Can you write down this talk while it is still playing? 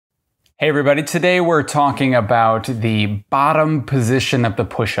Hey everybody, today we're talking about the bottom position of the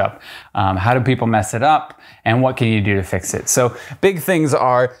push-up. How do people mess it up and what can you do to fix it? So big things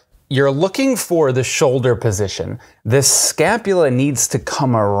are, you're looking for the shoulder position. The scapula needs to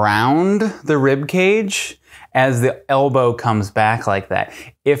come around the rib cage as the elbow comes back like that.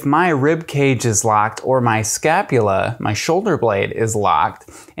 If my rib cage is locked or my scapula, my shoulder blade is locked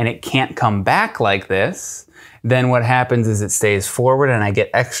and it can't come back like this, then what happens is it stays forward and I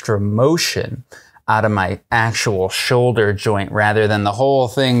get extra motion out of my actual shoulder joint rather than the whole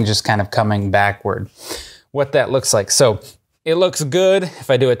thing just kind of coming backward. What that looks like. So it looks good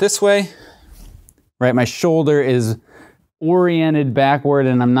if I do it this way, right? My shoulder is oriented backward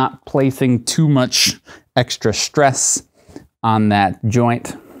and I'm not placing too much extra stress on that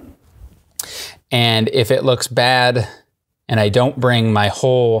joint. And if it looks bad and I don't bring my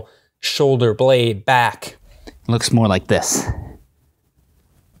whole shoulder blade back, it looks more like this.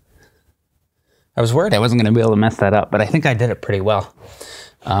 I was worried I wasn't going to be able to mess that up, but I think I did it pretty well.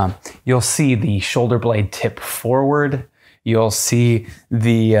 You'll see the shoulder blade tip forward. You'll see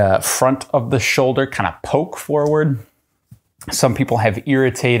the front of the shoulder kind of poke forward. Some people have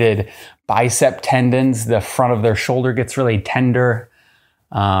irritated bicep tendons. The front of their shoulder gets really tender.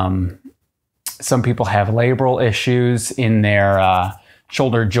 Some people have labral issues in their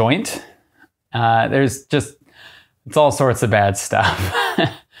shoulder joint. It's all sorts of bad stuff,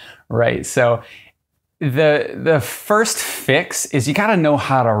 right? So the first fix is you gotta know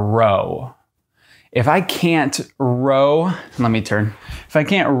how to row. If I can't row, let me turn. If I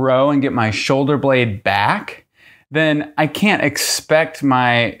can't row and get my shoulder blade back, then I can't expect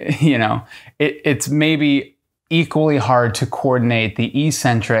my, it's maybe equally hard to coordinate the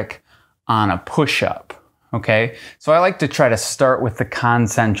eccentric on a push-up. Okay, so I like to try to start with the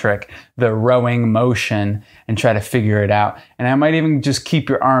concentric, the rowing motion, and try to figure it out. And I might even just keep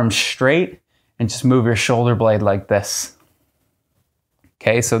your arms straight and just move your shoulder blade like this.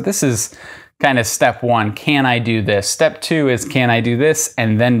 Okay, so this is kind of step one. Can I do this? Step two is, can I do this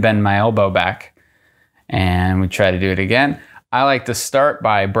and then bend my elbow back? And we try to do it again. I like to start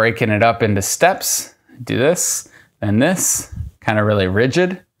by breaking it up into steps. Do this, then this, kind of really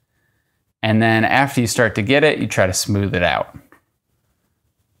rigid. And then after you start to get it, you try to smooth it out.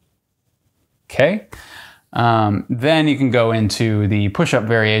 Okay. Then you can go into the push-up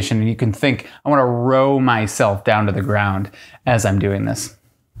variation and you can think, I want to row myself down to the ground as I'm doing this.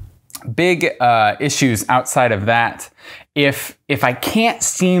 Big issues outside of that. If I can't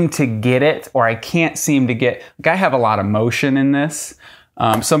seem to get it, or I can't seem to get, like I have a lot of motion in this.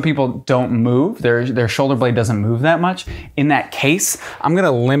 Some people don't move, their shoulder blade doesn't move that much. In that case, I'm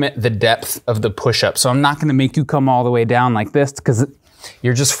gonna limit the depth of the push-up. So I'm not gonna make you come all the way down like this because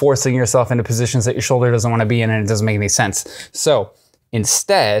you're just forcing yourself into positions that your shoulder doesn't wanna be in and it doesn't make any sense. So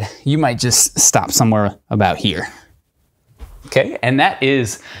instead, you might just stop somewhere about here. Okay, and that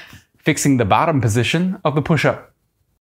is fixing the bottom position of the push-up.